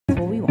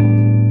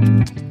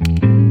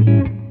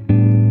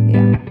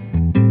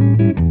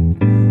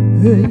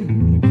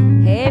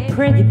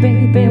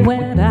baby,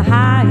 when the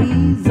high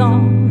is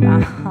on.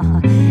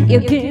 You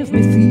give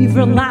me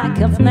fever like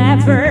I've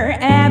never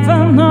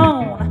ever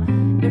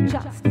known. You're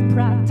just a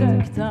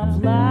product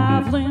of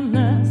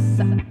loveliness.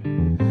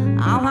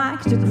 I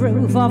like the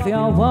groove of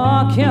your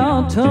walk,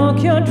 your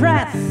talk, your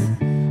dress.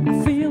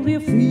 I feel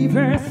your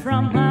fevers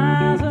from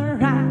miles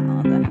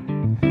around.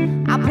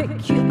 I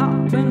pick you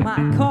up in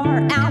my car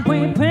and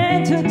we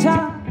paint to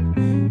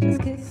town.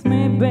 Just kiss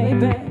me,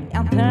 baby,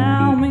 and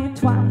tell me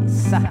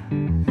twice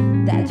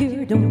that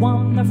you're the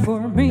one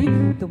for me.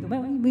 The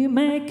way you're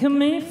making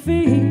me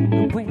feel,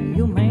 the way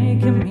you're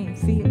making me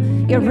feel.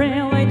 You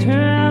really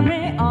turn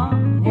me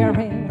on, you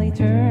really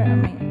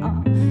turn me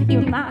on.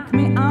 You knock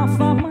me off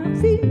of my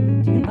feet,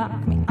 you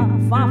knock me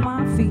off of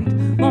my feet.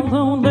 My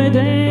lonely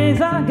days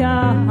are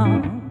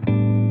gone.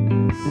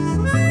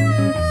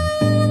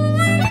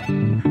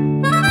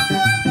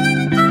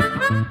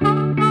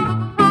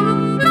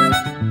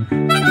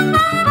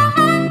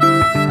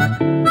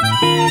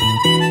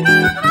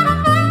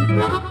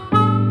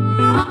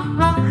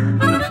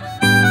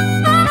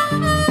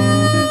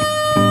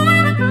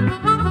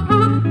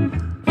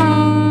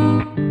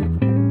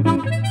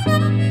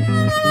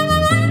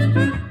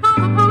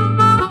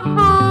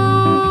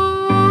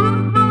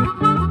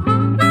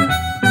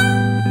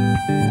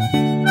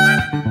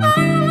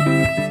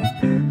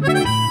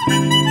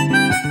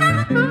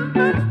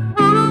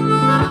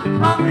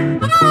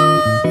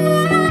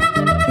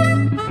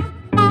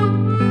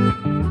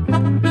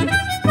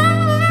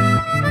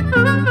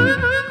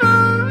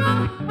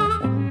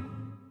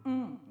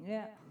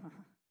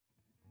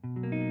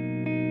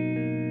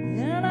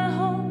 And I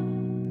hope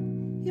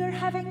you're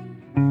having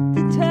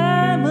the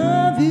time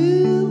of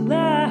your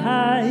life.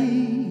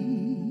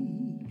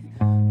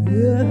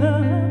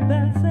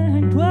 But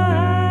think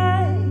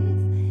twice,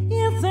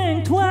 you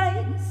think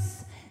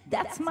twice.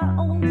 That's my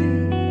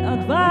only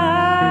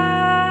advice.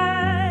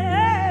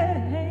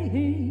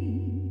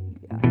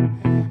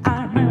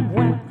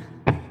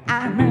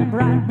 I remember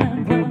I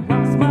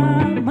lost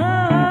my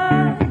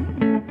mind.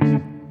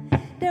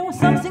 There was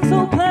something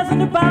so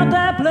pleasant about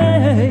that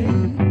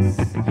place.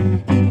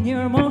 Even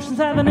your emotions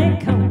have an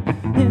income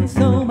in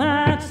so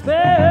much space.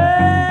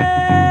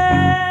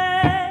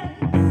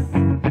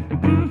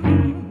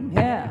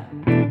 Yeah.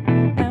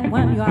 And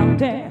when you're out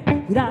there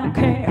without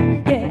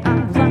care, yeah, I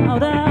was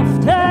out of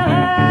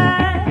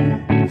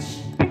touch.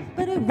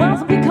 But it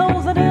wasn't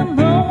because I didn't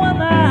know when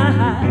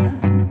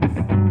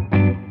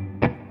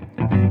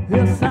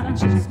yes, I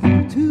just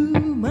knew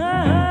too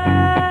much.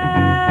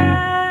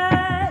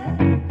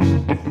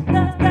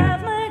 That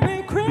make me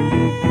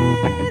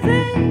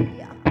crazy.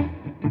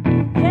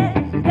 Yeah,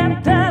 that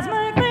does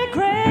make me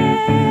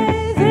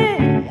crazy.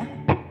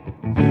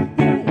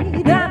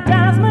 Yeah, that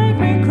does make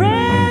me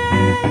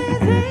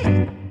crazy.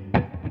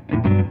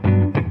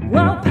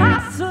 Well,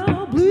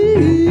 possibly.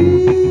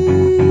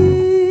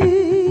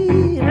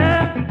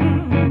 Yeah.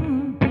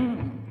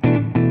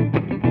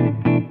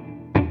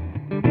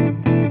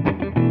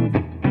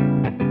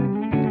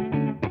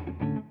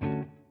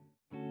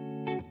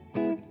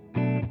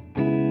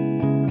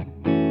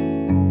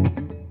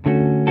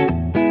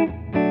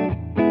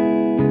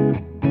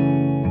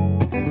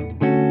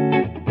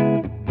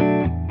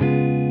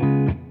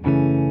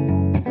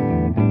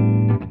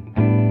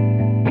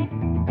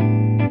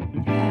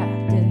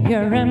 You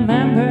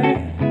remember,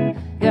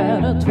 yeah,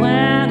 the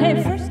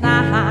 21st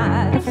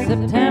night of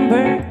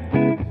September,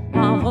 I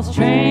was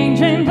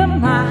changing the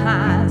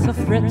minds of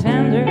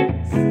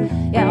pretenders,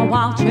 yeah,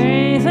 while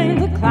chasing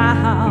the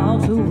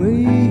clouds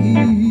away.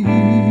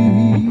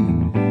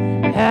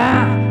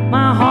 Yeah,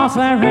 my hearts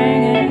were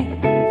ringing,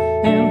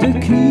 and the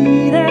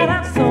key that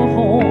I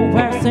saw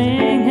were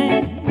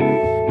singing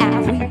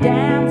as we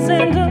danced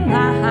in the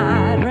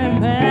night.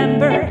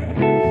 Remember,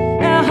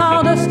 yeah,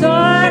 how the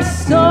stars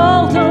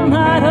stole the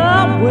night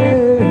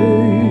away.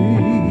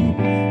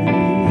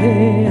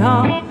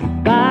 Yeah,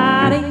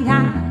 body,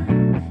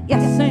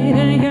 yes, say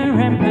do you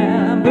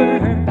remember?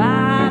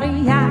 Body,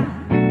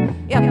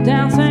 yeah,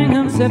 dancing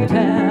in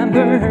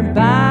September.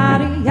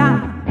 Body,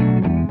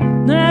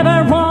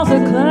 never was a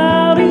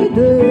cloudy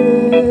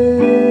day.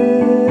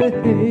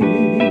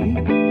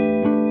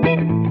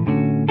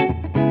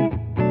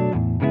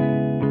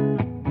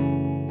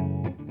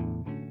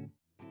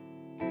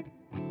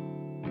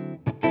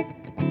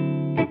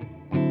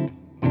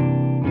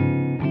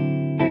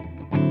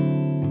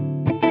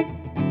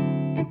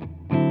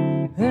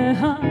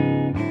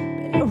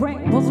 Billy Ray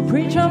was a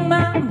preacher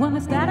man. When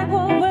his daddy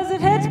was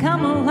his head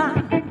come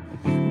alive.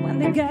 When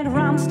they get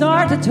around,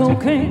 started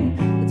talking,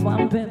 that's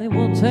when Billy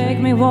will take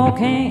me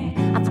walking.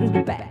 Out through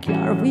the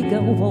backyard we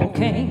go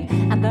walking,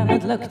 and then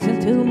it looked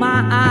into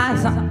my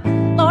eyes.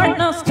 Lord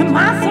knows to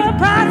my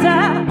surprise,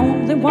 the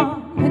only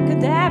one who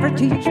could ever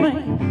teach me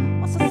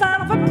was the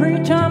son of a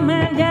preacher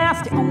man.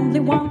 Yes, the only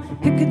one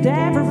who could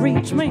ever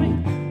reach me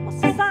was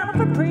the son of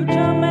a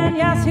preacher man.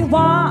 Yes, he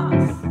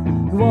was.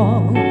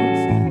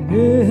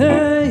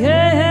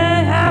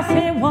 Yeah, yes,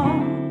 he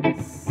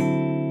was.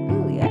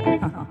 Ooh,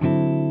 yeah.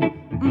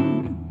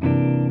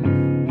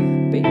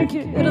 Being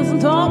cute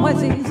isn't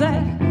always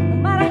easy.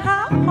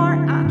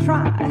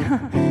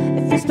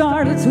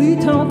 started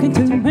sweet talking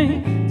to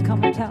me.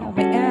 Come and tell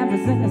me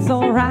everything is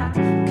alright.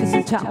 Cause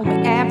you tell me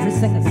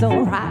everything is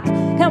alright.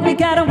 Can we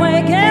get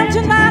away again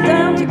tonight?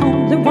 I'm the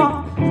only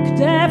one who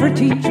could ever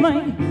teach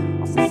me.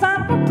 Was the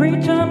son of a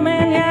preacher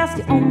man, yes,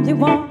 the only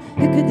one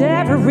who could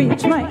ever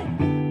reach me.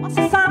 Was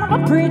the son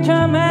of a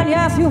preacher man,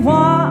 yes, he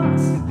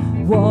was.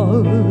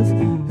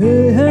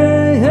 Hey,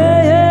 hey, hey,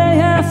 hey.